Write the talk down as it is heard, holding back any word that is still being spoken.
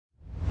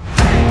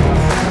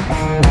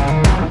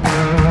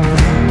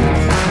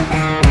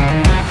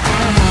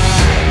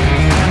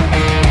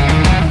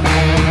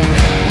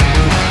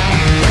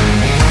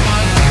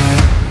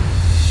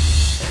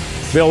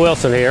Bill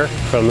Wilson here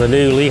from the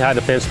new Lehigh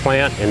Defense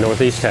plant in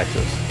Northeast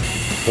Texas.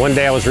 One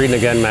day I was reading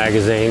a gun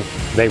magazine.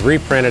 They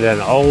reprinted an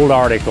old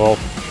article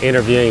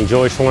interviewing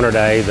Joyce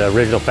Hornaday, the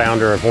original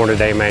founder of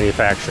Hornaday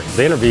Manufacturing.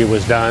 The interview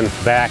was done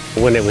back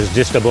when it was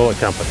just a bullet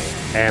company.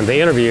 And the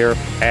interviewer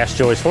asked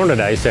Joyce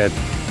Hornaday, said,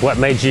 "What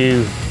made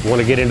you want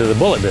to get into the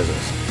bullet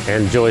business?"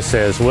 And Joyce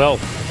says, "Well,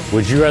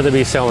 would you rather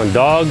be selling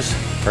dogs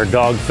or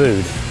dog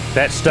food?"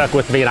 That stuck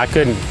with me, and I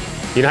couldn't,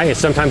 you know,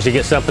 sometimes you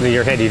get something in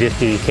your head, you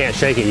can't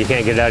shake it, you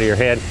can't get it out of your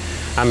head.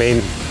 I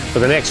mean, for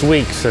the next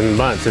weeks and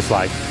months, it's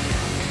like,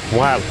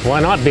 why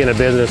not be in a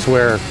business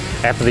where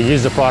after they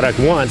use the product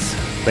once,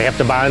 they have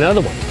to buy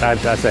another one? I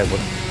said, well,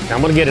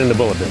 I'm going to get in the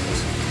bullet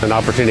business. An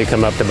opportunity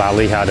come up to buy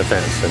Lehigh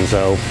Defense, and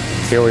so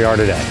here we are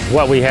today.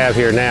 What we have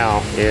here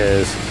now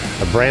is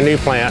a brand new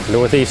plant,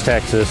 Northeast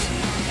Texas.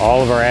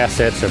 All of our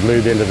assets have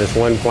moved into this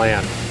one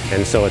plant,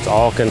 and so it's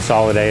all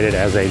consolidated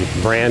as a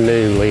brand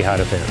new Lehigh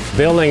Defense.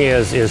 Building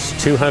is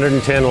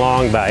 210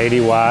 long by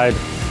 80 wide,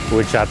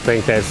 which I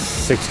think that's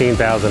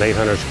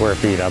 16,800 square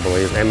feet, I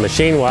believe. And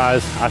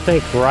machine-wise, I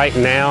think right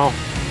now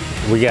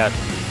we got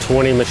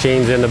 20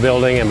 machines in the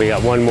building, and we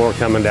got one more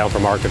coming down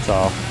from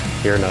Arkansas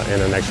here in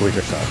the next week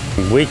or so.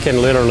 We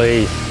can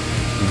literally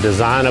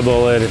design a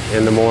bullet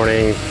in the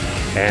morning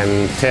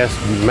and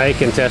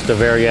make and test a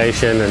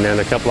variation, and then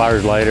a couple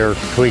hours later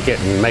tweak it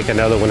and make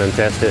another one and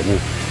test it,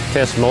 and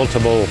test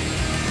multiple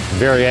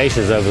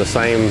variations of the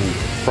same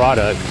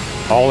product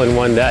all in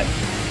one day.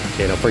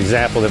 You know, for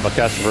example, if a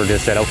customer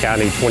just said, okay, I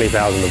need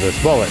 20,000 of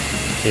this bullet,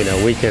 you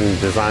know, we can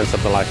design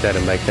something like that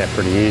and make that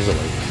pretty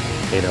easily.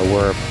 You know,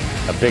 we're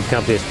a big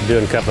company that's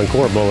doing cup and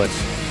core bullets.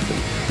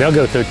 They'll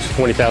go through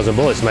 20,000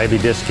 bullets, maybe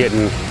just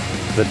getting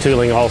the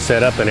tooling all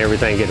set up and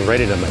everything, getting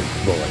ready to make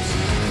bullets.